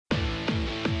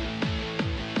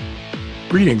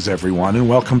Greetings, everyone, and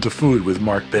welcome to Food with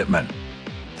Mark Bittman.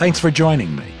 Thanks for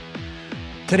joining me.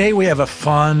 Today we have a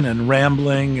fun and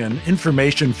rambling and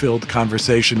information-filled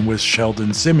conversation with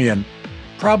Sheldon Simeon,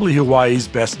 probably Hawaii's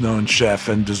best-known chef,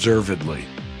 and deservedly.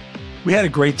 We had a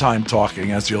great time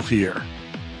talking, as you'll hear.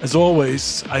 As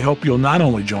always, I hope you'll not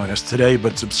only join us today,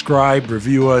 but subscribe,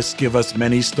 review us, give us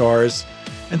many stars,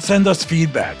 and send us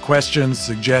feedback, questions,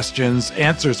 suggestions,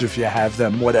 answers if you have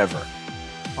them, whatever.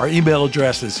 Our email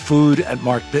address is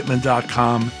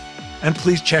food@markbittman.com, and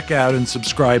please check out and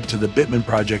subscribe to the Bittman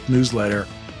Project newsletter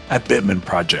at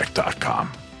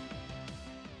bittmanproject.com.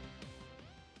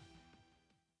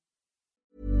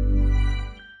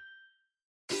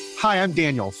 Hi, I'm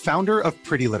Daniel, founder of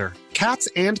Pretty Litter. Cats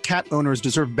and cat owners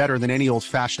deserve better than any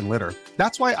old-fashioned litter.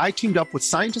 That's why I teamed up with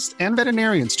scientists and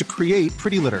veterinarians to create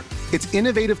Pretty Litter. Its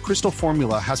innovative crystal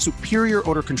formula has superior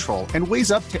odor control and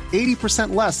weighs up to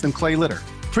 80% less than clay litter.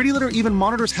 Pretty Litter even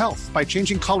monitors health by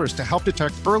changing colors to help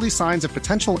detect early signs of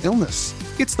potential illness.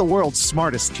 It's the world's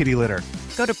smartest kitty litter.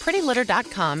 Go to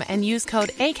prettylitter.com and use code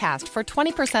ACAST for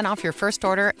 20% off your first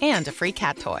order and a free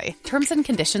cat toy. Terms and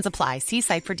conditions apply. See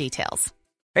site for details.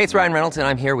 Hey, it's Ryan Reynolds, and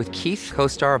I'm here with Keith,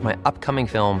 co-star of my upcoming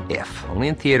film, If, only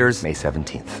in theaters May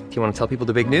 17th. Do you want to tell people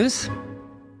the big news?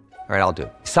 All right, I'll do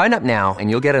it. Sign up now and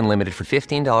you'll get unlimited for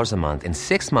 $15 a month and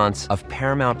 6 months of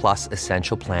Paramount Plus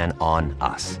Essential Plan on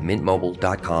us.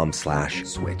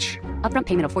 MintMobile.com/switch. Upfront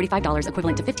payment of $45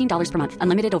 equivalent to $15 per month.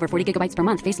 Unlimited over 40 gigabytes per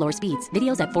month. Face lower speeds.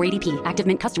 Videos at 480p. Active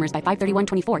Mint customers by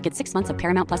 531.24 get 6 months of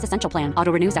Paramount Plus Essential Plan.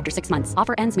 Auto renews after 6 months.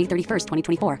 Offer ends May 31st,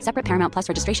 2024. Separate Paramount Plus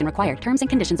registration required. Terms and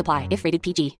conditions apply if rated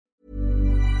PG.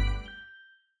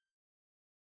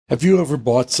 Have you ever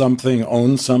bought something,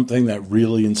 owned something that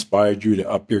really inspired you to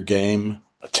up your game?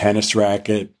 A tennis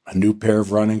racket, a new pair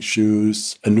of running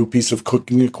shoes, a new piece of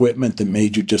cooking equipment that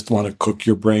made you just want to cook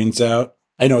your brains out?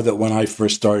 I know that when I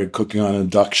first started cooking on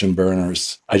induction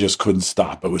burners, I just couldn't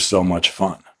stop. It was so much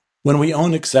fun. When we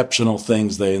own exceptional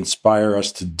things, they inspire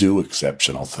us to do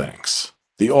exceptional things.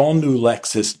 The all-new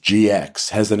Lexus GX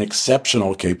has an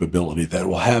exceptional capability that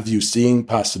will have you seeing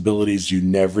possibilities you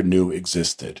never knew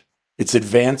existed. Its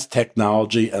advanced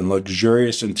technology and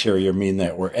luxurious interior mean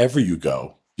that wherever you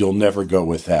go, you'll never go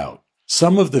without.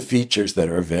 Some of the features that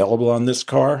are available on this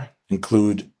car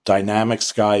include dynamic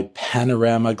sky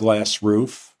panorama glass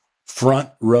roof, front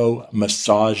row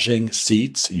massaging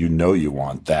seats, you know you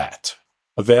want that.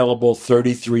 Available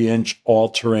 33-inch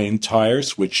all-terrain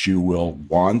tires, which you will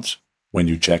want when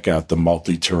you check out the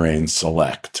multi-terrain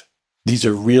Select. These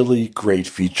are really great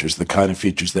features, the kind of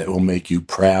features that will make you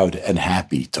proud and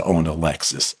happy to own a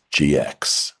Lexus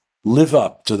GX. Live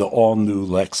up to the all-new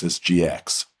Lexus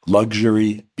GX.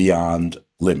 Luxury beyond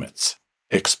limits.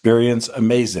 Experience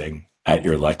amazing at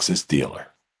your Lexus dealer.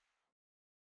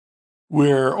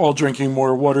 We're all drinking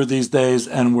more water these days,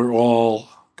 and we're all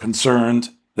concerned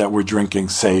that we're drinking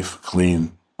safe,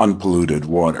 clean, unpolluted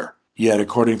water. Yet,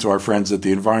 according to our friends at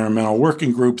the Environmental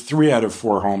Working Group, 3 out of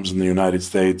 4 homes in the United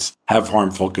States have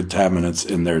harmful contaminants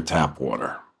in their tap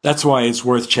water. That's why it's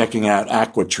worth checking out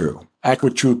AquaTrue.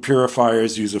 AquaTrue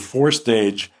purifiers use a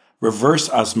 4-stage reverse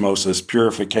osmosis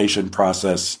purification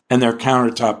process, and their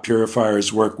countertop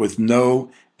purifiers work with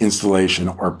no installation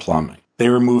or plumbing. They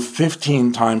remove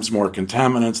 15 times more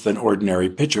contaminants than ordinary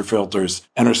pitcher filters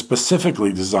and are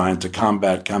specifically designed to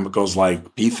combat chemicals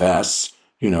like PFAS,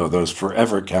 those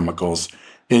forever chemicals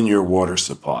in your water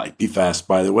supply. PFAS,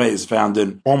 by the way, is found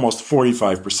in almost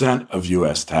 45% of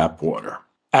U.S. tap water.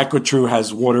 AquaTrue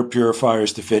has water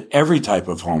purifiers to fit every type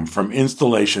of home, from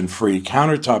installation-free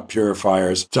countertop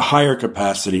purifiers to higher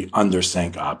capacity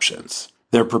under-sink options.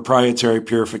 Their proprietary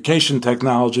purification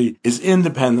technology is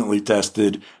independently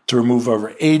tested to remove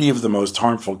over 80 of the most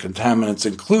harmful contaminants,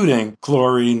 including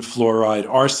chlorine, fluoride,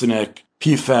 arsenic,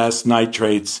 PFAS,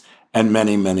 nitrates, and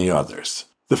many, many others.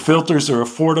 The filters are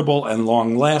affordable and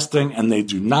long-lasting, and they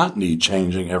do not need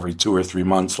changing every 2 or 3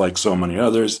 months like so many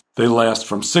others. They last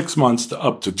from 6 months to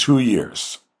up to 2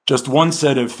 years. Just one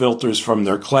set of filters from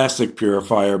their classic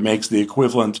purifier makes the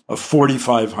equivalent of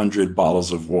 4,500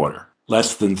 bottles of water,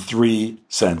 less than 3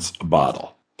 cents a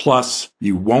bottle. Plus,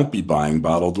 you won't be buying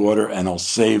bottled water, and it'll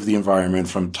save the environment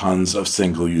from tons of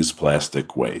single-use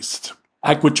plastic waste.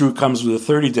 AquaTrue comes with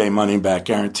a 30-day money-back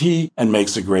guarantee and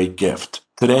makes a great gift.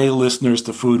 Today, listeners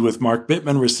to Food with Mark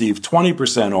Bittman receive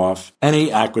 20% off any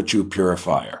AquaTrue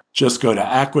purifier. Just go to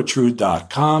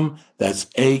aquatrue.com, that's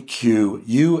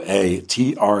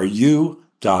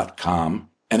AQUATRU.com,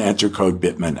 and enter code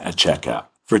Bittman at checkout.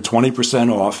 For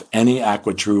 20% off any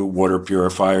AquaTrue water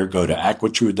purifier, go to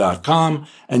aquatrue.com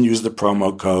and use the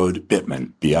promo code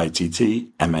Bittman,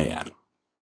 B-I-T-T-M-A-N.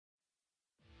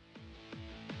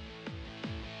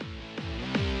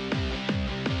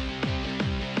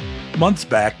 Months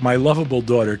back, my lovable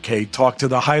daughter, Kate, talked to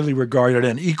the highly regarded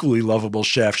and equally lovable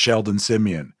chef, Sheldon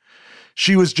Simeon.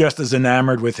 She was just as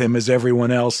enamored with him as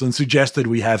everyone else and suggested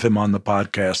we have him on the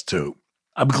podcast, too.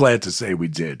 I'm glad to say we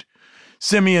did.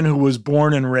 Simeon, who was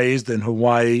born and raised in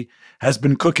Hawaii, has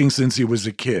been cooking since he was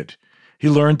a kid. He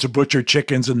learned to butcher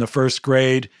chickens in the first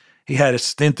grade. He had a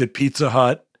stint at Pizza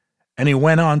Hut, and he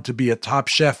went on to be a Top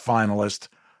Chef finalist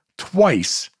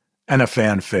twice and a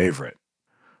fan favorite.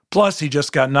 Plus, he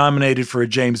just got nominated for a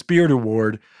James Beard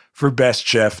Award for Best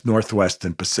Chef Northwest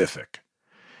and Pacific.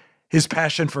 His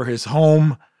passion for his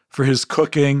home, for his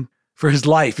cooking, for his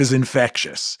life is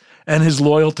infectious, and his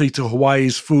loyalty to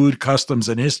Hawaii's food, customs,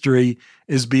 and history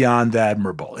is beyond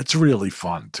admirable. It's really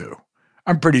fun, too.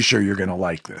 I'm pretty sure you're going to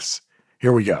like this.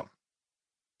 Here we go.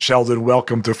 Sheldon,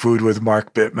 welcome to Food with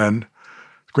Mark Bittman.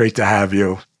 Great to have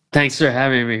you. Thanks for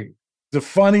having me. The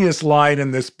funniest line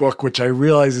in this book, which I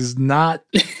realize is not,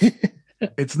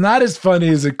 it's not as funny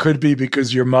as it could be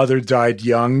because your mother died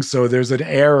young, so there's an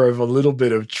air of a little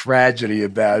bit of tragedy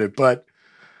about it. But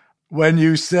when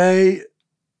you say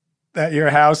that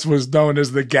your house was known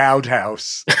as the Gout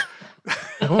House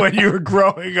when you were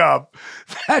growing up,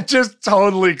 that just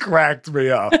totally cracked me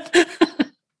up.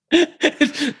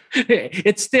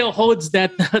 It still holds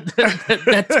that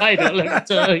title. Let me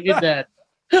tell you that.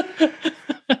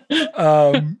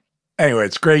 Anyway,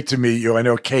 it's great to meet you. I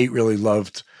know Kate really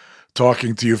loved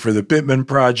talking to you for the Bittman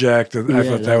Project. And I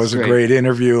thought that was a great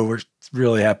interview. We're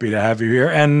really happy to have you here.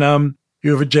 And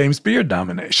you have a James Beard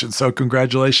nomination. So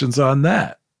congratulations on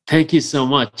that. Thank you so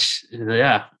much.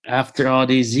 Yeah. After all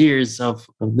these years of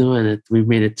doing it, we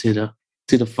made it to the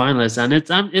finalists. And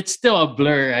it's still a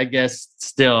blur, I guess,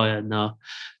 still. And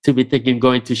to be thinking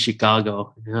going to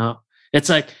Chicago, It's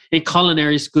like in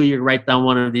culinary school, you write down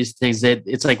one of these things.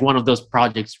 It's like one of those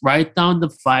projects. Write down the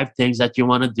 5 things that you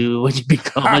want to do when you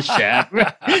become a chef.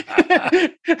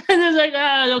 And it's like,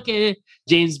 okay,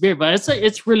 James Beard. But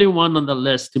it's really one on the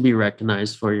list to be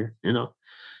recognized for your,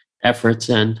 efforts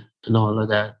and all of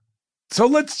that. So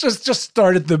let's just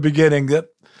start at the beginning.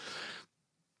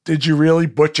 Did you really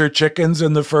butcher chickens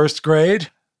in the first grade?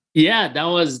 Yeah, that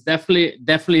was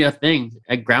definitely a thing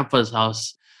at Grandpa's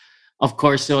house. Of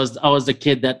course, I was the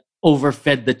kid that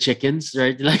overfed the chickens,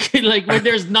 right? Like when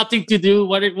there's nothing to do,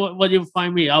 what you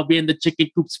find me? I'll be in the chicken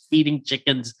coops feeding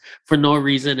chickens for no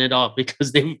reason at all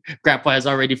because Grandpa has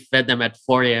already fed them at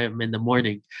 4 a.m. in the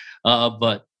morning.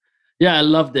 But yeah, I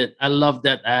loved it. I loved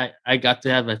that I got to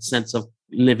have a sense of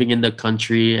living in the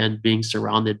country and being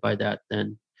surrounded by that.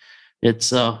 And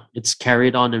it's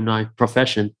carried on in my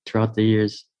profession throughout the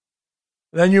years.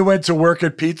 Then you went to work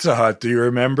at Pizza Hut. Do you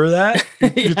remember that?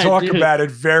 You talk about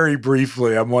it very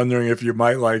briefly. I'm wondering if you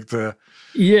might like to.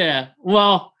 Yeah.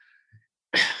 Well,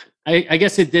 I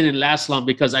guess it didn't last long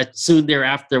because soon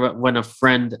thereafter, when a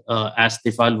friend asked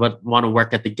if I would want to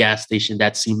work at the gas station,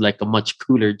 that seemed like a much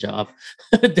cooler job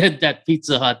than that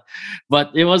Pizza Hut.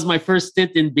 But it was my first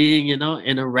stint in being,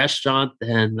 in a restaurant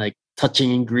and like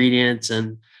touching ingredients,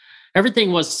 and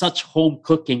everything was such home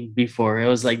cooking before. It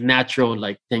was like natural,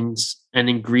 like things and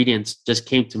ingredients just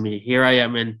came to me. Here I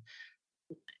am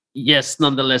yes,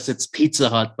 nonetheless, it's Pizza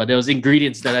Hut, but it was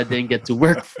ingredients that I didn't get to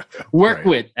work right.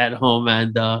 with at home.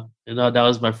 And, that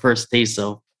was my first taste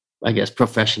of, I guess,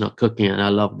 professional cooking, and I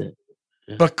loved it.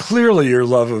 Yeah. But clearly your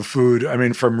love of food,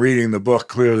 from reading the book,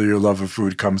 clearly your love of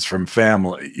food comes from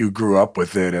family. You grew up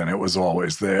with it and it was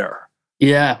always there.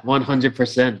 Yeah,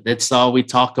 100%. It's all we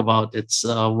talk about. It's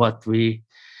what we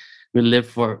live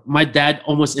for. My dad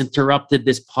almost interrupted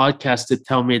this podcast to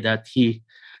tell me that he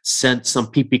sent some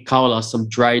pipi kaula, some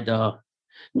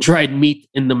dried meat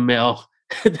in the mail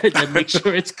that make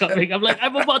sure it's coming. I'm like,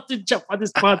 I'm about to jump on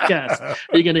this podcast.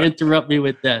 Are you going to interrupt me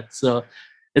with that? So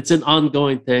it's an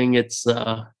ongoing thing. It's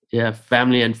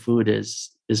family and food is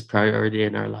priority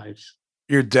in our lives.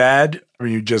 Your dad,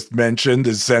 you just mentioned,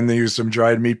 is sending you some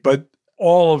dried meat, but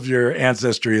all of your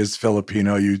ancestry is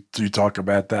Filipino. You talk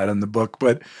about that in the book,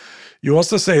 but you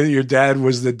also say that your dad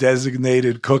was the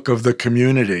designated cook of the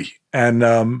community, and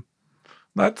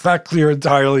that's not clear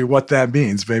entirely what that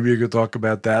means. Maybe you could talk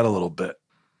about that a little bit.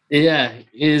 Yeah,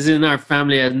 is in our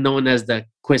family known as the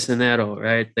Cuisinero,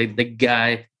 right? The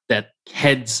guy that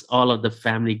heads all of the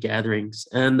family gatherings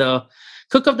and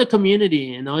cook of the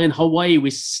community. In Hawaii,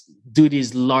 we do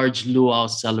these large luau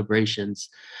celebrations.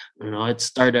 It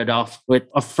started off with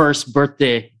a first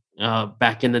birthday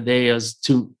back in the day.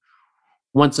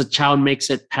 Once a child makes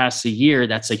it past a year,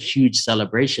 that's a huge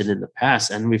celebration in the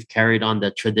past. And we've carried on the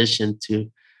tradition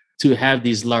to have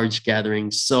these large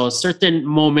gatherings. So certain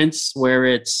moments where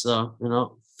it's,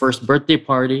 first birthday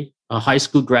party, a high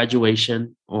school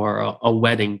graduation, or a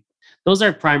wedding, those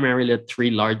are primarily the three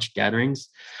large gatherings.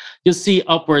 You'll see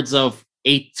upwards of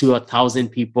 8 to 1,000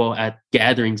 people at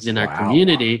gatherings in our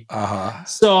community.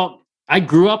 So I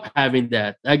grew up having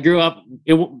that. I grew up,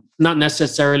 not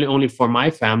necessarily only for my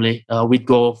family. We'd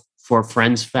go for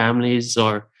friends' families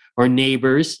or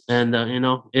neighbors. And,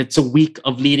 it's a week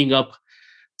of leading up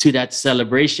to that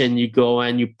celebration. You go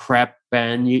and you prep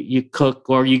and you cook,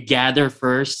 or you gather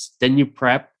first, then you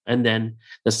prep, and then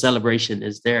the celebration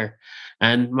is there.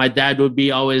 And my dad would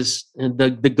be always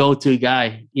the go-to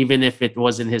guy, even if it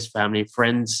wasn't his family.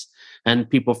 Friends and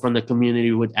people from the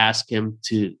community would ask him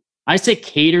to, I say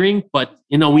catering, but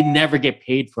we never get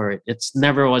paid for it. It's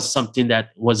never was something that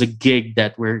was a gig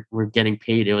that we're getting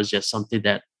paid. It was just something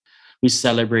that we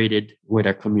celebrated with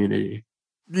our community.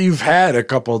 You've had a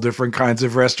couple of different kinds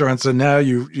of restaurants, and now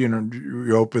you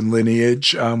open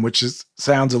Lineage, which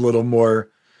sounds a little more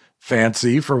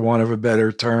fancy, for want of a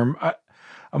better term.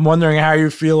 I'm wondering how you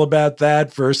feel about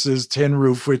that versus Tin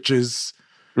Roof, which is,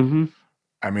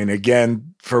 I mean,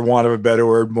 again, for want of a better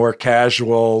word, more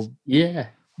casual. Yeah.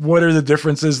 What are the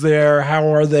differences there?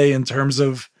 How are they in terms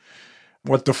of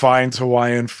what defines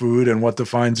Hawaiian food and what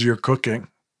defines your cooking?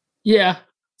 Yeah.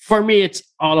 For me, it's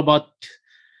all about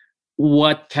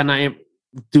what can I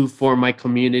do for my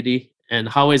community and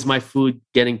how is my food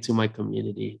getting to my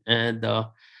community. And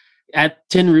at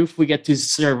Tin Roof, we get to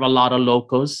serve a lot of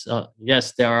locals.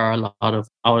 Yes, there are a lot of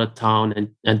out of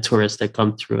town and tourists that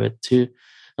come through it too.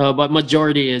 But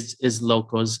majority is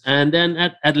locals. And then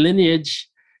at Lineage,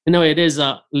 it is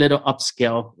a little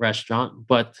upscale restaurant,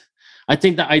 but I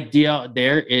think the idea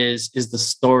there is the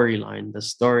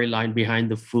storyline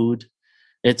behind the food.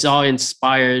 It's all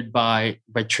inspired by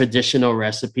traditional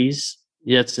recipes.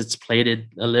 Yes, it's plated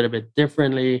a little bit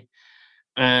differently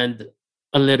and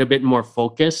a little bit more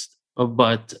focused,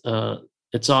 but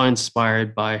it's all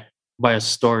inspired by a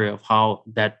story of how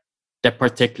that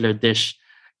particular dish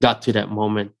got to that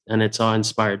moment. And it's all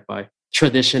inspired by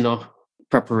traditional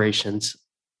preparations.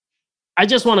 I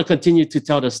just want to continue to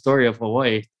tell the story of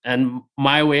Hawaii and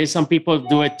my way. Some people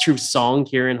do it through song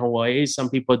here in Hawaii. Some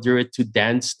people do it to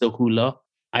dance the hula.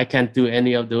 I can't do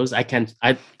any of those. I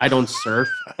don't surf.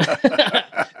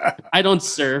 I don't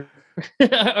surf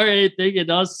or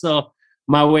anything, So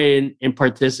my way in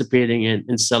participating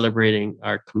in celebrating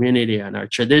our community and our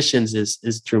traditions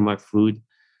is through my food.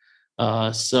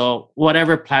 So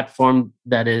whatever platform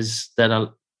that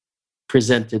I'll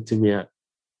presented to me,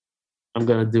 I'm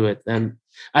going to do it. And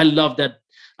I love that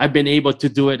I've been able to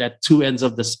do it at two ends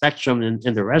of the spectrum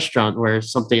in the restaurant, where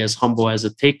something as humble as a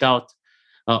takeout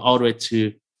all the way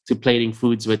to plating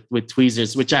foods with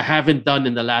tweezers, which I haven't done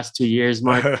in the last 2 years,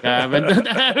 Mark. I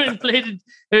haven't plated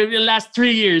in the last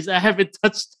 3 years. I haven't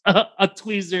touched a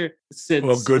tweezer since.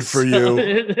 Well, good for you.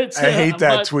 I hate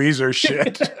that tweezer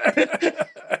shit.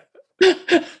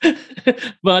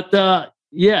 But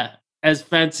yeah, as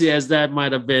fancy as that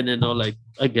might have been,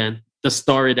 again, the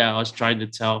story that I was trying to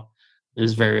tell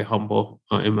is very humble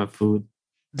in my food.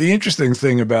 The interesting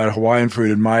thing about Hawaiian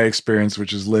food, in my experience,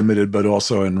 which is limited, but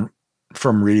also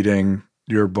from reading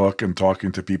your book and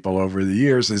talking to people over the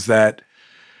years, is that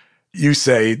you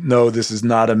say, no, this is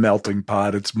not a melting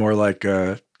pot. It's more like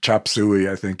a chop suey,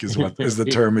 I think is the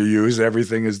term you use.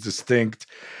 Everything is distinct.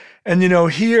 And,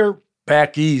 here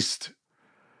back east,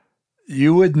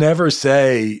 you would never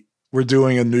say, we're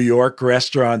doing a New York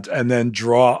restaurant and then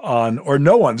draw on, or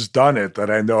no one's done it that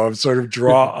I know of, sort of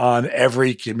draw on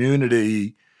every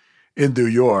community in New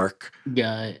York.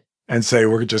 Yeah. And say,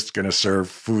 we're just going to serve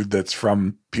food that's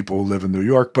from people who live in New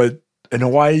York. But in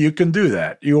Hawaii, you can do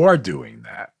that. You are doing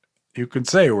that. You can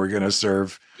say, we're going to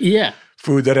serve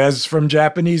food that has from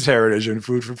Japanese heritage and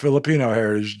food from Filipino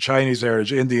heritage, Chinese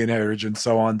heritage, Indian heritage, and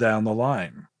so on down the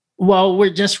line. Well,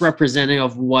 we're just representing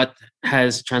of what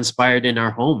has transpired in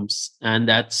our homes, and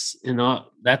that's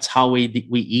how we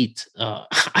eat.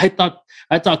 I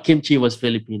thought kimchi was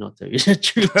Filipino. To tell you the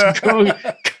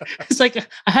truth, it's like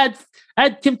I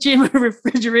had kimchi in my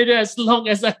refrigerator as long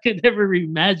as I could ever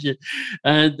imagine,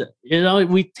 and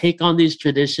we take on this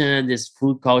tradition and this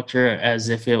food culture as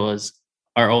if it was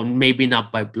our own. Maybe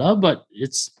not by blood, but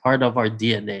it's part of our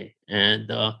DNA. And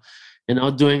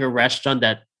doing a restaurant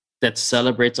that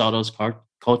celebrates all those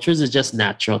cultures is just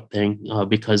natural thing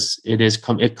because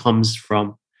it comes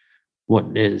from what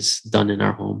is done in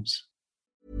our homes.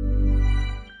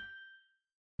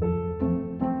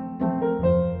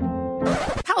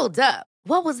 Hold up.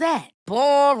 What was that?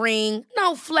 Boring.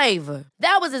 No flavor.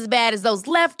 That was as bad as those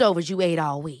leftovers you ate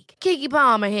all week. Keke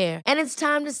Palmer here. And it's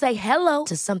time to say hello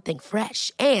to something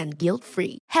fresh and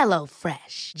guilt-free. Hello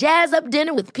Fresh. Jazz up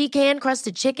dinner with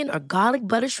pecan-crusted chicken or garlic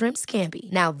butter shrimp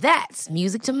scampi. Now that's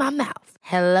music to my mouth.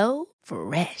 Hello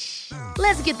Fresh.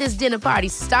 Let's get this dinner party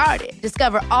started.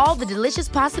 Discover all the delicious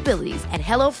possibilities at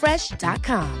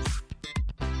hellofresh.com.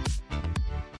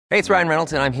 Hey, it's Ryan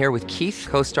Reynolds, and I'm here with Keith,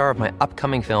 co-star of my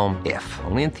upcoming film, If,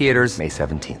 only in theaters May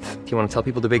 17th. Do you want to tell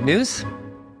people the big news?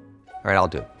 All right, I'll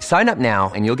do it. Sign up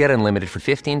now and you'll get unlimited for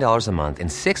 $15 a month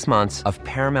and 6 months of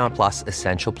Paramount Plus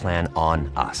Essential Plan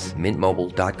on us.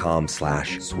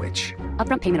 MintMobile.com/switch.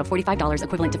 Upfront payment of $45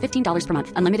 equivalent to $15 per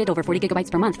month. Unlimited over 40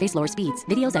 gigabytes per month. Face lower speeds.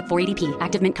 Videos at 480p.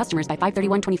 Active Mint customers by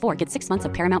 531.24 get 6 months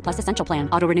of Paramount Plus Essential Plan.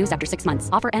 Auto renews after 6 months.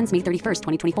 Offer ends May 31st,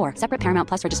 2024. Separate Paramount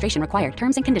Plus registration required.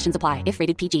 Terms and conditions apply if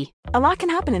rated PG. A lot can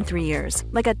happen in 3 years.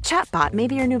 Like a chatbot may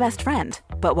be your new best friend.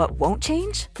 But what won't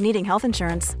change? Needing health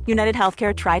insurance. United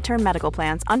Healthcare Tri-Term Medical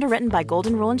Plans, underwritten by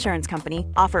Golden Rule Insurance Company,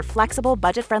 offer flexible,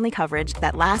 budget-friendly coverage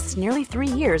that lasts nearly 3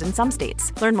 years in some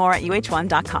states. Learn more at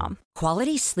uh1.com.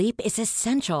 Quality sleep is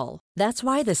essential. That's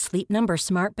why the Sleep Number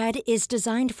Smart Bed is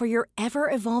designed for your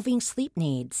ever-evolving sleep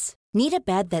needs. Need a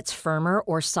bed that's firmer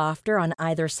or softer on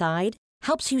either side?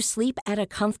 Helps you sleep at a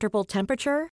comfortable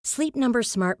temperature? Sleep Number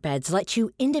Smart Beds let you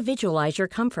individualize your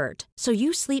comfort, so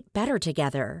you sleep better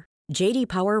together. J.D.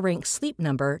 Power ranks Sleep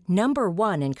Number number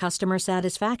 1 in customer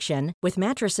satisfaction with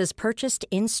mattresses purchased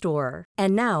in-store.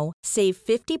 And now, save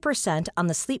 50% on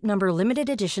the Sleep Number Limited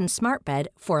Edition Smart Bed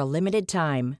for a limited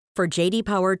time. For J.D.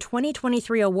 Power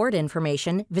 2023 award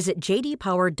information, visit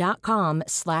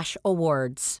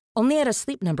jdpower.com/awards. Only at a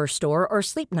Sleep Number store or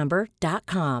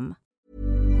sleepnumber.com.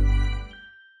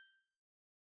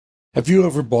 Have you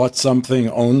ever bought something,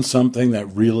 owned something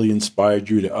that really inspired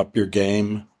you to up your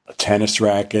game? A tennis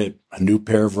racket, a new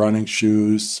pair of running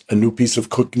shoes, a new piece of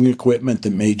cooking equipment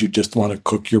that made you just want to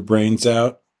cook your brains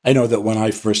out? I know that when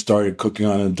I first started cooking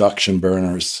on induction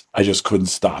burners, I just couldn't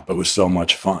stop. It was so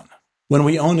much fun. When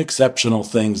we own exceptional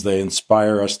things, they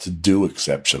inspire us to do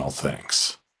exceptional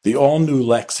things. The all-new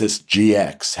Lexus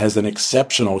GX has an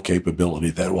exceptional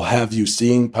capability that will have you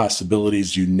seeing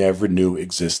possibilities you never knew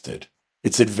existed.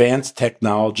 Its advanced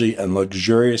technology and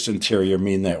luxurious interior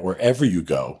mean that wherever you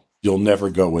go, you'll never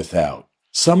go without.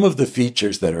 Some of the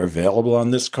features that are available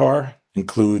on this car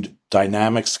include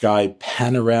dynamic sky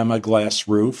panorama glass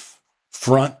roof,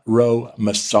 front row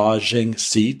massaging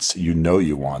seats, you know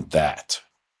you want that.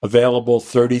 Available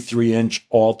 33-inch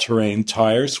all-terrain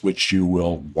tires, which you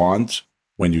will want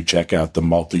when you check out the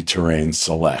Multi-Terrain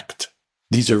Select.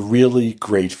 These are really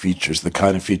great features, the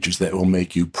kind of features that will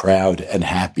make you proud and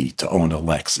happy to own a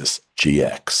Lexus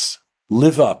GX.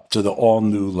 Live up to the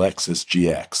all-new Lexus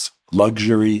GX.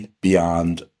 Luxury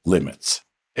beyond limits.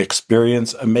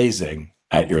 Experience amazing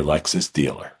at your Lexus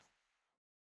dealer.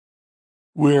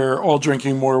 We're all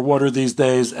drinking more water these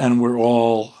days, and we're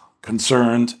all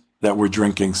concerned that we're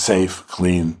drinking safe,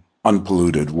 clean,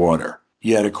 unpolluted water.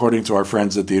 Yet, according to our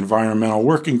friends at the Environmental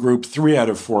Working Group, 3 out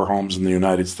of 4 homes in the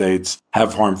United States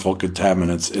have harmful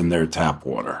contaminants in their tap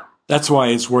water. That's why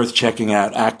it's worth checking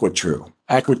out AquaTrue.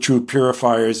 AquaTrue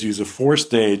purifiers use a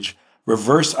 4-stage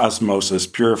reverse osmosis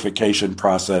purification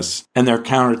process, and their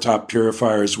countertop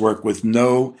purifiers work with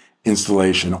no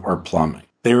installation or plumbing.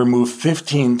 They remove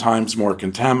 15 times more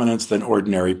contaminants than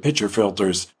ordinary pitcher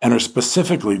filters and are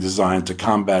specifically designed to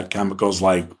combat chemicals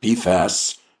like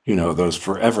PFAS, those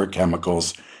forever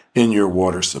chemicals, in your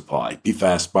water supply.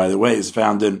 PFAS, by the way, is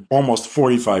found in almost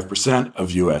 45%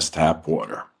 of U.S. tap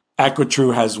water.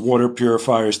 AquaTrue has water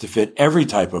purifiers to fit every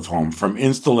type of home, from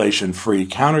installation-free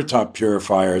countertop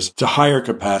purifiers to higher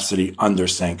capacity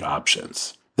under-sink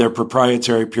options. Their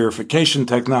proprietary purification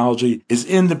technology is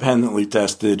independently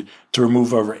tested to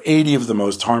remove over 80 of the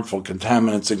most harmful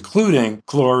contaminants, including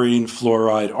chlorine,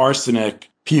 fluoride, arsenic,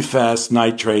 PFAS,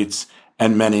 nitrates,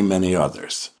 and many, many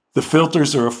others. The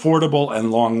filters are affordable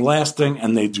and long-lasting,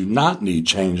 and they do not need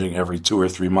changing every 2 or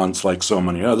 3 months like so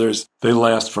many others. They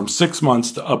last from 6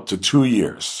 months to up to 2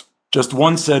 years. Just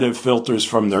one set of filters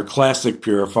from their classic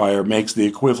purifier makes the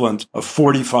equivalent of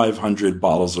 4,500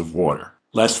 bottles of water,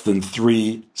 less than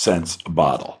 3 cents a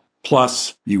bottle.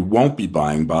 Plus, you won't be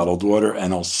buying bottled water,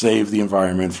 and it'll save the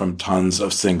environment from tons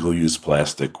of single-use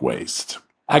plastic waste.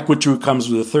 AquaTrue comes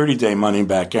with a 30-day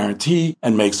money-back guarantee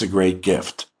and makes a great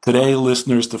gift. Today,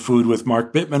 listeners to Food with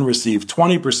Mark Bittman receive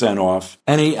 20% off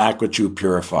any AquaTrue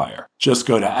purifier. Just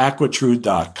go to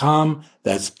aquatrue.com,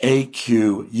 that's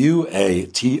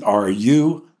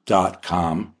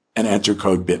AQUATRU.com, and enter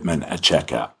code Bittman at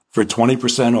checkout. For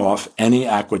 20% off any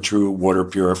AquaTrue water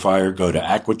purifier, go to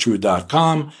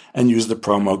aquatrue.com and use the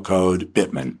promo code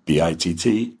Bittman,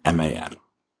 BITTMAN.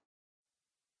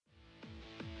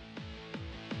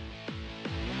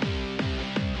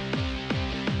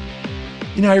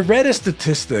 I read a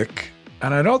statistic,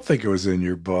 and I don't think it was in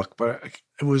your book, but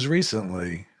it was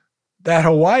recently, that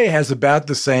Hawaii has about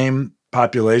the same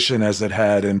population as it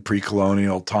had in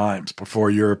pre-colonial times before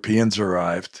Europeans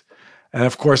arrived. And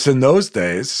of course, in those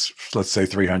days, let's say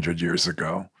 300 years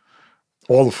ago,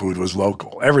 all the food was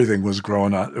local. Everything was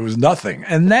grown on. It was nothing.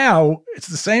 And now it's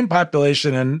the same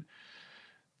population, and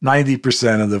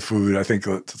 90% of the food, I think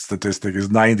the statistic is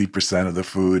 90% of the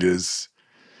food is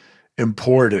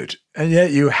imported. And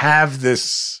yet you have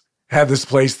this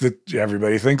place that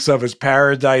everybody thinks of as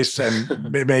paradise,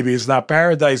 and maybe it's not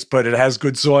paradise, but it has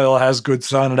good soil, it has good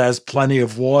sun, it has plenty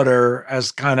of water,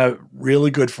 has kind of really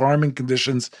good farming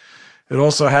conditions. It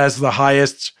also has the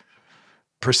highest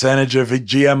percentage of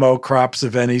GMO crops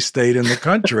of any state in the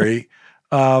country.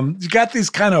 You got these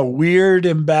kind of weird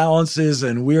imbalances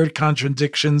and weird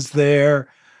contradictions there.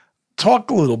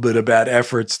 Talk a little bit about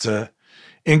efforts to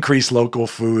increase local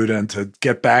food and to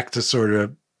get back to sort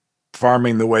of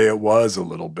farming the way it was a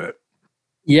little bit.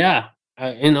 Yeah.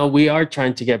 We are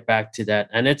trying to get back to that.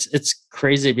 And it's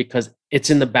crazy because it's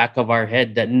in the back of our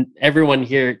head that everyone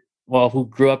here, who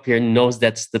grew up here knows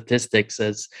that statistics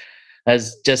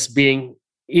as just being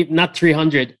not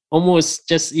 300, almost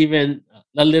just even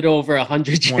a little over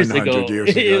 100 years ago.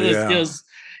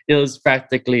 It was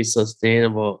practically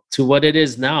sustainable to what it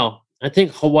is now. I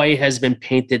think Hawaii has been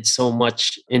painted so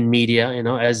much in media,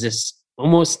 as this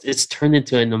it's turned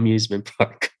into an amusement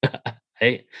park.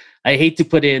 I hate to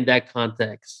put it in that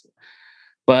context,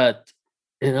 but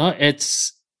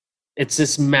it's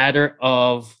this matter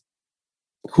of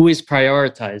who is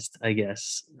prioritized, I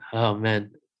guess. Oh man,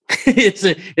 it's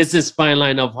this fine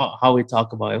line of how we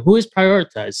talk about it. Who is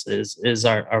prioritized is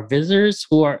our visitors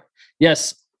who are,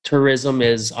 yes, tourism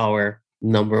is our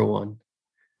number one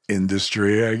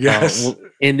industry, I guess.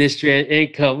 Industry and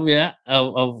income,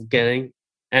 of getting,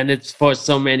 and it's for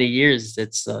so many years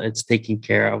it's taking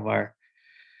care of our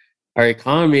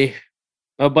economy,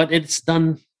 but it's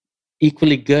done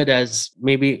equally good as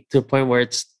maybe to a point where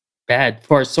it's bad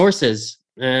for our sources.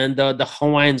 And the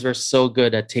Hawaiians were so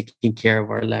good at taking care of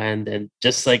our land, and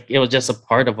just like it was just a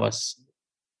part of us,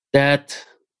 that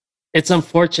it's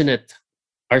unfortunate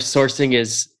our sourcing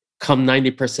is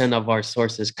 90% of our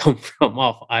sources come from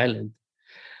off island.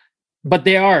 But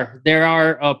there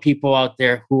are people out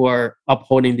there who are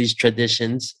upholding these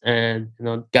traditions, and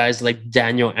guys like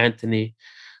Daniel Anthony,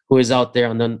 who is out there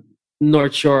on the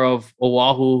north shore of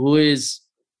Oahu, who is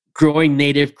growing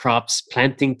native crops,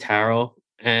 planting taro,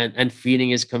 and feeding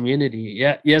his community.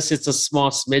 Yeah, yes, it's a small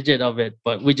smidget of it,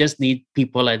 but we just need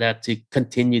people like that to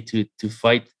continue to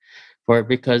fight for it,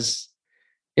 because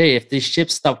hey, if these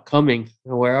ships stop coming,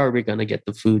 where are we going to get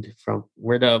the food from?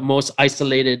 We're the most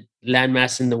isolated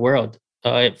landmass in the world.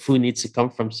 Food needs to come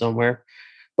from somewhere,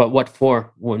 but what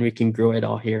for when we can grow it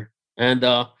all here? And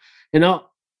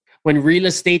when real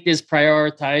estate is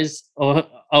prioritized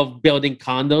of building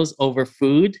condos over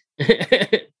food,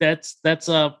 that's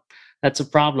a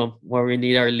problem, where we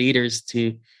need our leaders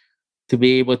to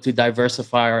be able to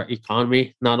diversify our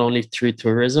economy, not only through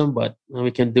tourism, but we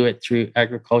can do it through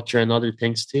agriculture and other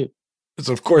things too. It's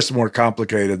of course more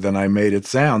complicated than I made it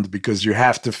sound, because you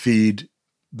have to feed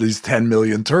these 10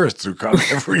 million tourists who come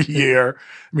every year.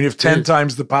 I mean, if 10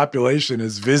 times the population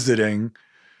is visiting,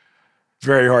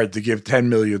 very hard to give 10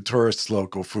 million tourists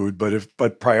local food, but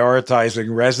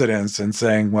prioritizing residents and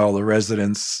saying, well, the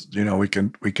residents, we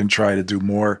can try to do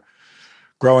more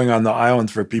growing on the island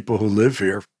for people who live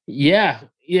here. Yeah,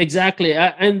 exactly.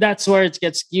 And that's where it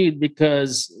gets skewed,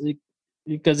 because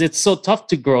it's so tough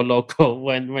to grow local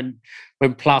when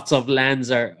plots of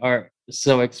lands are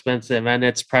so expensive, and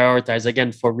it's prioritized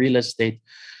again for real estate.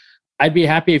 I'd be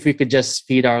happy if we could just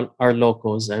feed our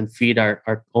locals and feed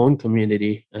our own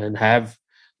community and have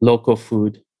local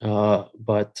food.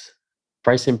 But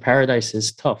price in paradise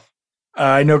is tough.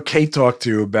 I know Kate talked to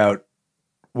you about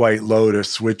White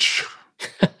Lotus, which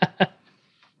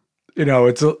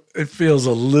it feels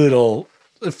a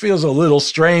little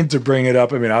strained to bring it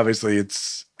up. I mean, obviously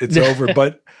it's over,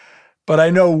 but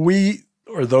I know we,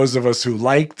 or those of us who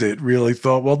liked it, really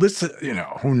thought, well, this,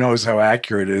 who knows how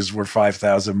accurate it is? We're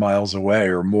 5,000 miles away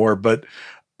or more, but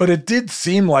it did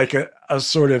seem like a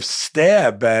sort of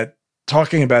stab at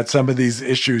talking about some of these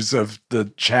issues of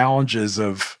the challenges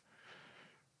of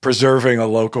preserving a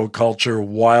local culture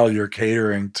while you're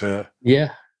catering to.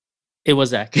 Yeah, it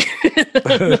was accurate.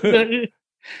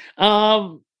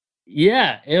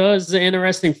 Yeah, it was an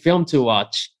interesting film to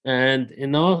watch, and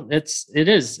it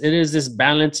is this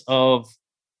balance of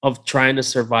trying to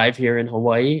survive here in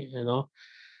Hawaii.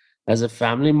 As a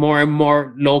family, more and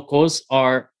more locals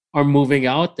are moving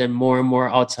out, and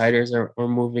more outsiders are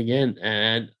moving in,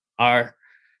 and our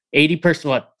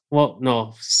 80%, Well,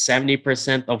 no,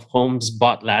 70% of homes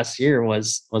bought last year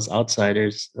was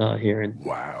outsiders here, and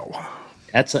Wow.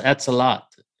 that's a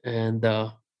lot, and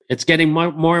it's getting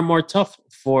more and more tough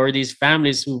for these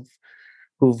families who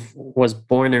was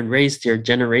born and raised here,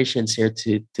 generations here,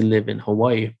 to live in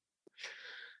Hawaii.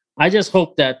 I just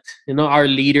hope that our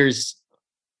leaders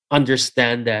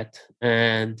understand that,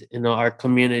 and our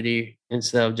community,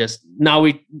 instead of just now,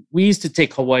 we used to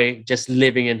take Hawaii, just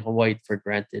living in Hawaii, for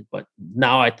granted, but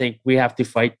now I think we have to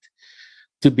fight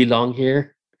to belong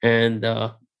here, and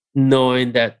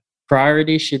knowing that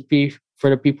priority should be for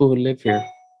the people who live here.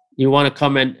 You want to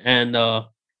come in and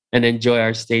enjoy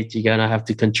our state, you're gonna have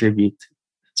to contribute.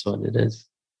 That's what it is.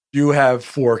 You have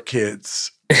 4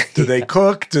 kids. Do they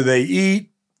cook? Do they eat?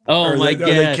 Oh my God.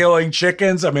 Are they killing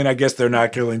chickens? I mean, I guess they're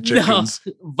not killing chickens.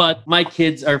 No, but my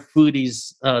kids are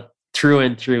foodies through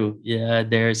and through. Yeah,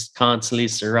 they're constantly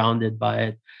surrounded by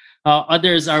it.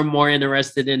 Others are more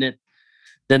interested in it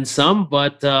than some,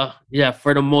 but yeah,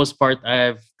 for the most part, I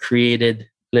have created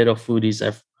little foodies.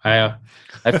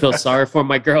 I feel sorry for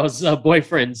my girls'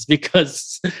 boyfriends,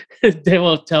 because they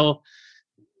will tell,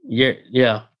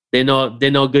 yeah, they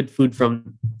know good food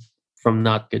from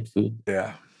not good food.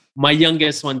 Yeah. My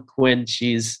youngest one, Quinn,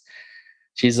 she's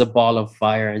a ball of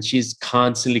fire, and she's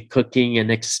constantly cooking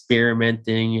and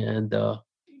experimenting and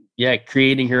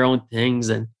creating her own things.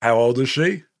 And how old is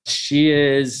she? She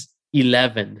is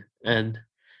 11, and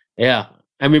yeah,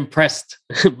 I'm impressed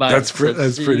by that's pretty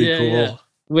cool.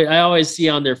 Yeah. I always see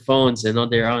on their phones,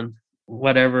 they're on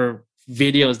whatever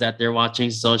videos that they're watching.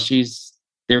 So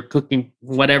they're cooking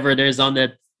whatever there's on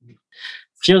that.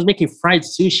 She was making fried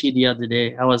sushi the other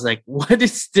day. I was like, "What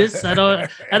is this? I don't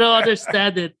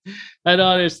understand it. I don't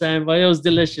understand." But it was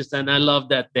delicious, and I love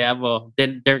that they have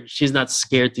she's not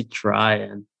scared to try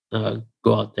and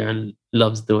go out there, and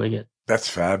loves doing it. That's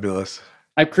fabulous.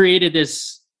 I created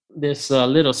this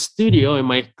little studio in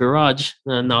my garage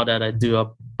now that I do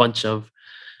a bunch of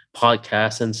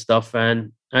podcasts and stuff,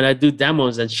 and I do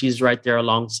demos, and she's right there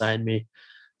alongside me.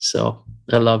 So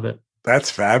I love it.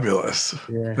 That's fabulous.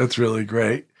 Yeah. That's really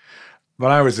great.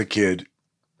 When I was a kid,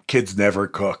 kids never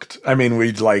cooked. I mean,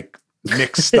 we'd like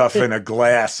mix stuff in a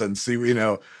glass and see,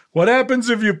 what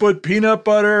happens if you put peanut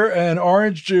butter and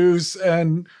orange juice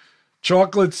and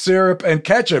chocolate syrup and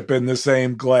ketchup in the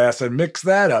same glass and mix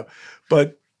that up.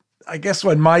 But I guess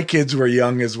when my kids were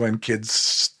young is when kids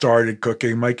started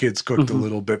cooking. My kids cooked a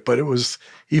little bit, but it was,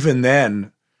 even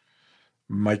then,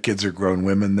 my kids are grown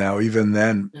women now. Even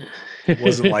then, it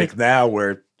wasn't like now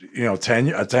where, a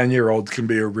 10-year-old can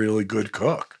be a really good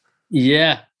cook.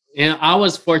 Yeah. And I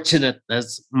was fortunate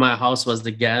as my house was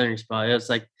the gathering spot.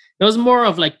 It was more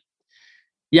of like,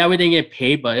 yeah, we didn't get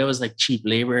paid, but it was like cheap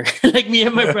labor. Like me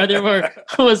and my brother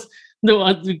was the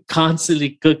one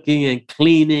constantly cooking and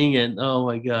cleaning, and oh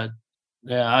my God.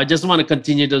 Yeah, I just want to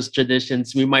continue those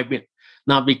traditions. We might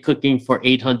not be cooking for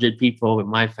 800 people with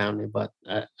my family, but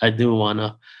I do want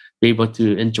to be able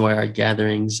to enjoy our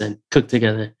gatherings and cook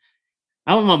together.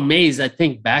 I'm amazed. I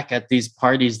think back at these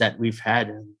parties that we've had,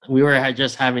 and we were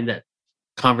just having that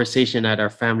conversation at our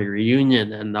family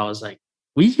reunion, and I was like,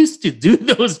 we used to do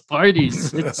those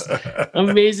parties. It's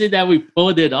amazing that we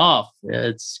pulled it off. Yeah,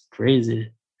 it's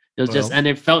crazy. It was and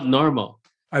it felt normal.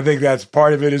 I think that's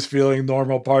part of it is feeling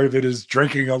normal. Part of it is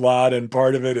drinking a lot, and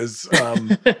part of it is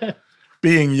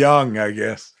being young, I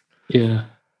guess. Yeah.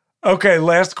 Okay,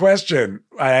 last question.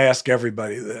 I ask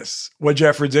everybody this. What'd you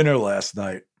have for dinner last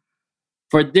night?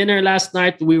 For dinner last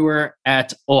night, we were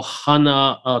at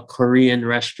Ohana, a Korean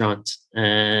restaurant,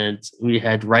 and we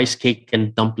had rice cake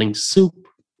and dumpling soup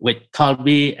with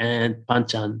kalbi and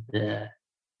panchan. Yeah.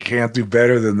 Can't do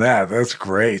better than that. That's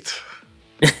great.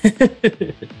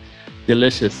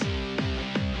 Delicious.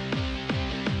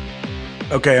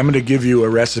 Okay, I'm going to give you a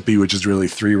recipe, which is really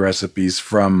 3 recipes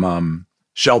from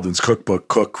Sheldon's cookbook,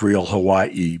 Cook Real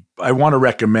Hawaii. I want to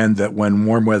recommend that when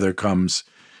warm weather comes,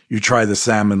 you try the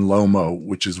salmon lomo,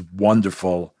 which is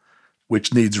wonderful,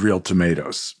 which needs real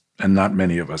tomatoes. And not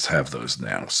many of us have those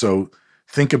now. So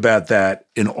think about that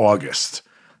in August.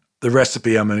 The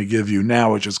recipe I'm going to give you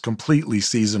now, which is completely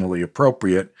seasonally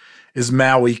appropriate, is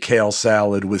Maui kale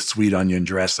salad with sweet onion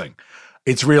dressing.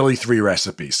 It's really 3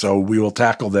 recipes, so we will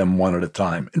tackle them one at a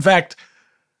time. In fact,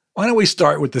 why don't we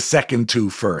start with the second 2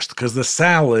 first? Because the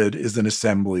salad is an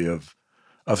assembly of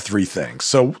 3 things.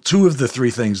 So 2 of the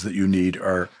 3 things that you need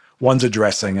are, one's a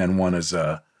dressing and one is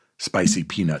a spicy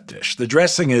peanut dish. The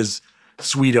dressing is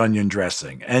sweet onion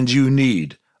dressing, and you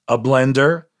need a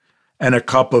blender and a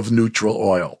cup of neutral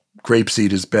oil.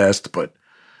 Grapeseed is best, but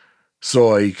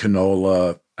soy,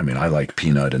 canola, I mean, I like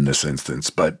peanut in this instance,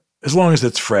 but as long as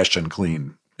it's fresh and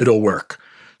clean, it'll work.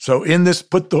 So in this,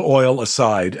 put the oil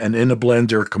aside, and in a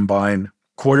blender, combine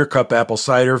 1/4 cup apple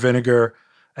cider vinegar,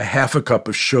 a 1/2 cup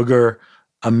of sugar,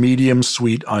 a medium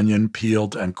sweet onion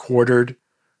peeled and quartered,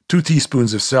 2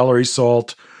 teaspoons of celery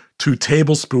salt, 2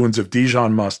 tablespoons of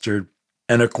Dijon mustard,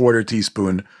 and a 1/4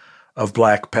 teaspoon of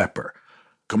black pepper.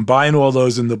 Combine all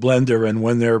those in the blender, and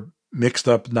when they're mixed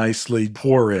up nicely,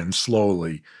 pour in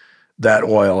slowly that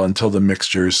oil until the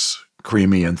mixture's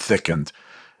creamy and thickened.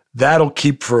 That'll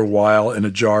keep for a while in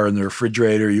a jar in the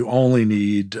refrigerator. You only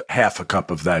need 1/2 cup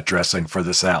of that dressing for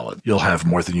the salad. You'll have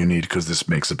more than you need because this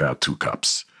makes about 2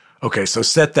 cups. Okay, so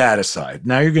set that aside.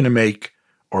 Now you're going to make,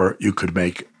 or you could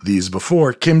make these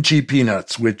before, kimchi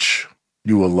peanuts, which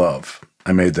you will love.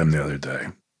 I made them the other day.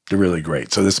 They're really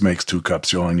great. So this makes 2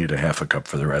 cups. You only need a 1/2 cup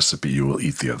for the recipe. You will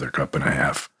eat the other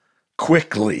 1.5 cups.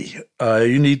 Quickly,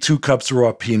 you need 2 cups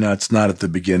raw peanuts, not at the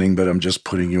beginning, but I'm just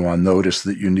putting you on notice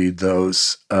that you need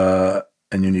those.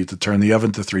 And you need to turn the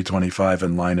oven to 325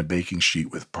 and line a baking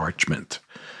sheet with parchment.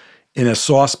 In a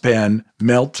saucepan,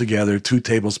 melt together 2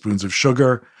 tablespoons of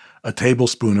sugar, a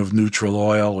tablespoon of neutral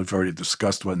oil. We've already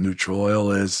discussed what neutral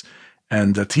oil is,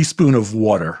 and a teaspoon of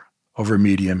water over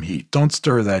medium heat. Don't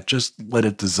stir that. Just let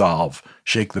it dissolve.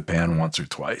 Shake the pan once or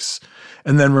twice.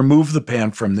 And then remove the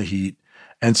pan from the heat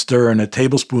and stir in a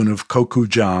tablespoon of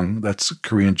gochujang, that's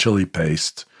Korean chili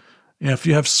paste. Yeah, if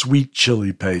you have sweet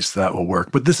chili paste, that will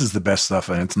work. But this is the best stuff,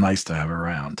 and it's nice to have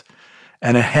around.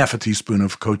 And a 1/2 teaspoon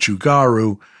of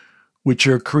gochugaru, which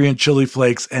are Korean chili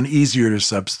flakes and easier to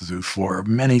substitute for.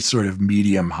 Many sort of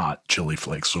medium-hot chili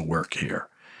flakes will work here,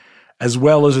 as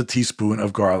well as a teaspoon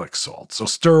of garlic salt. So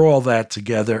stir all that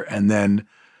together and then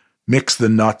mix the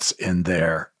nuts in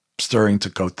there, stirring to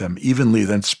coat them evenly.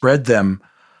 Then spread them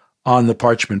on the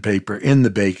parchment paper in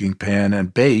the baking pan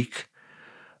and bake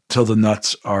till the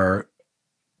nuts are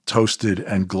toasted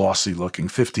and glossy looking,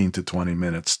 15 to 20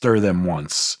 minutes. Stir them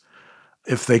once.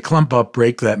 If they clump up,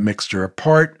 break that mixture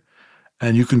apart,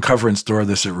 and you can cover and store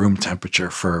this at room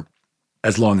temperature for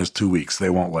as long as 2 weeks.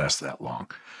 They won't last that long.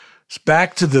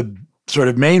 Back to the sort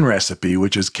of main recipe,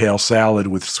 which is kale salad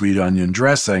with sweet onion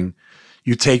dressing.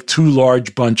 You take 2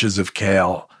 large bunches of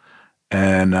kale,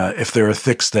 and if there are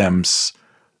thick stems,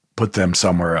 put them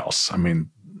somewhere else. I mean,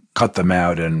 cut them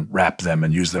out and wrap them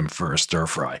and use them for a stir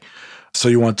fry. So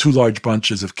you want 2 large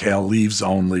bunches of kale, leaves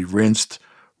only, rinsed,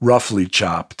 roughly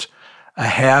chopped, a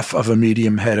 1/2 of a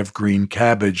medium head of green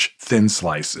cabbage, thin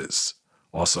slices,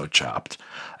 also chopped,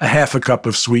 a 1/2 cup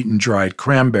of sweetened dried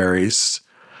cranberries,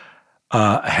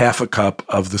 a 1/2 cup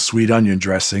of the sweet onion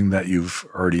dressing that you've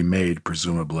already made,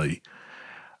 presumably.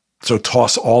 So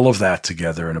toss all of that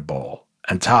together in a bowl.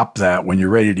 And top that, when you're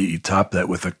ready to eat, top that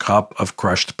with a cup of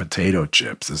crushed potato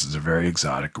chips. This is a very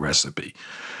exotic recipe.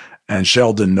 And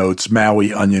Sheldon notes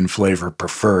Maui onion flavor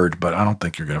preferred, but I don't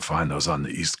think you're going to find those on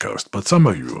the East Coast, but some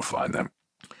of you will find them.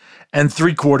 And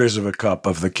 3/4 of a cup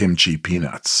of the kimchi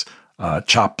peanuts.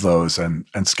 Chop those and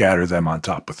scatter them on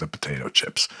top with the potato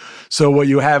chips. So what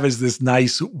you have is this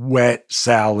nice wet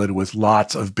salad with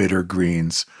lots of bitter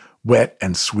greens, wet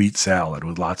and sweet salad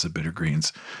with lots of bitter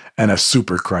greens, and a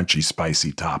super crunchy,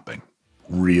 spicy topping.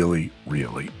 Really,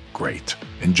 really great.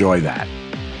 Enjoy that.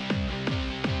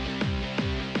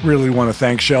 Really want to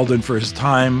thank Sheldon for his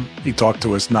time. He talked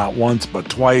to us not once, but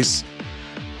twice.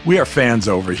 We are fans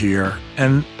over here,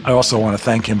 and I also want to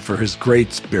thank him for his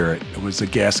great spirit. It was a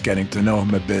gas getting to know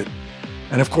him a bit.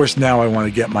 And of course, now I want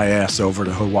to get my ass over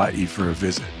to Hawaii for a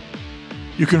visit.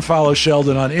 You can follow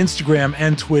Sheldon on Instagram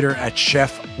and Twitter at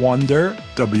Chef Wonder,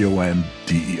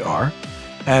 WNDER,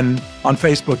 and on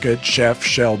Facebook at Chef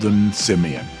Sheldon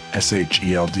Simeon,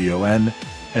 SHELDON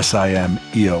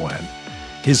SIMEON.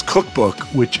 His cookbook,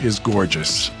 which is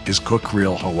gorgeous, is Cook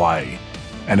Real Hawaii,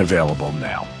 and available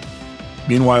now.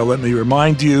 Meanwhile, let me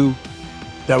remind you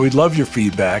that we'd love your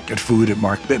feedback at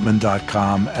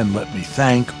food@markbittman.com, and let me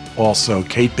thank also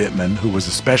Kate Bittman, who was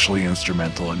especially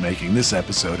instrumental in making this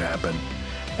episode happen,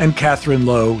 and Catherine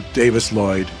Lowe, Davis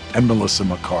Lloyd, and Melissa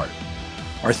McCart.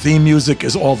 Our theme music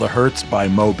is All the Hurts by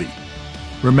Moby.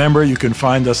 Remember, you can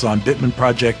find us on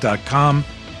bittmanproject.com,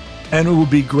 and it would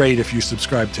be great if you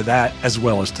subscribe to that as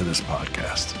well as to this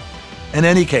podcast. In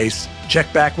any case,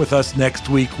 check back with us next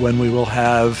week when we will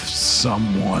have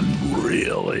someone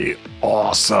really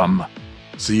awesome.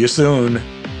 See you soon.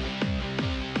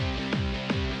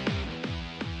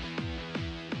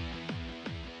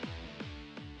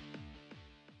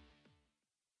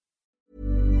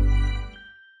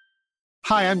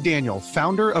 Hi, I'm Daniel,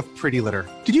 founder of Pretty Litter.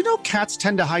 Did you know cats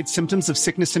tend to hide symptoms of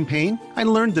sickness and pain? I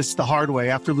learned this the hard way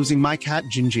after losing my cat,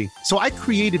 Gingy. So I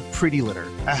created Pretty Litter,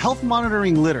 a health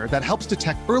monitoring litter that helps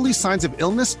detect early signs of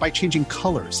illness by changing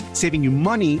colors, saving you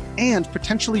money and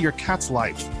potentially your cat's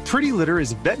life. Pretty Litter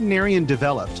is veterinarian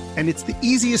developed, and it's the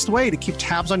easiest way to keep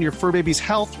tabs on your fur baby's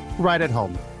health right at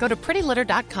home. Go to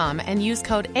prettylitter.com and use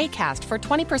code ACAST for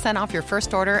 20% off your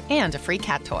first order and a free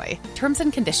cat toy. Terms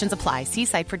and conditions apply. See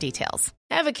site for details.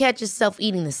 Ever catch yourself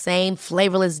eating the same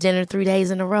flavorless dinner 3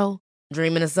 days in a row?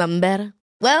 Dreaming of something better?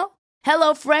 Well,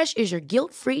 HelloFresh is your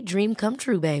guilt-free dream come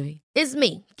true, baby. It's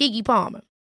me, Keke Palmer.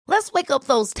 Let's wake up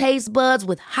those taste buds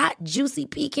with hot, juicy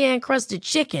pecan-crusted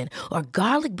chicken or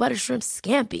garlic butter shrimp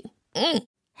scampi.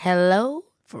 Hello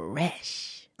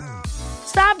Fresh.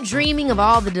 Stop dreaming of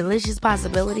all the delicious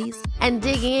possibilities and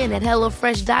dig in at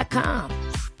HelloFresh.com.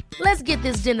 Let's get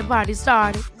this dinner party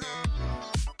started.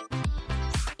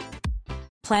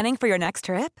 Planning for your next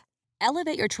trip?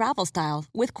 Elevate your travel style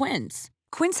with Quince.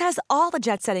 Quince has all the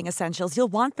jet-setting essentials you'll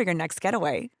want for your next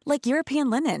getaway, like European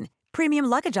linen, premium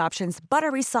luggage options,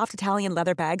 buttery soft Italian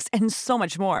leather bags, and so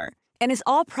much more. And is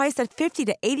all priced at 50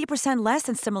 to 80% less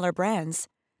than similar brands.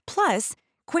 Plus,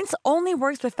 Quince only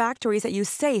works with factories that use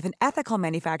safe and ethical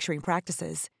manufacturing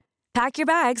practices. Pack your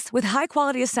bags with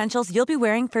high-quality essentials you'll be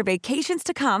wearing for vacations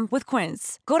to come with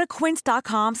Quince. Go to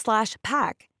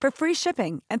quince.com/pack for free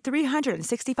shipping and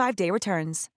 365-day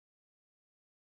returns.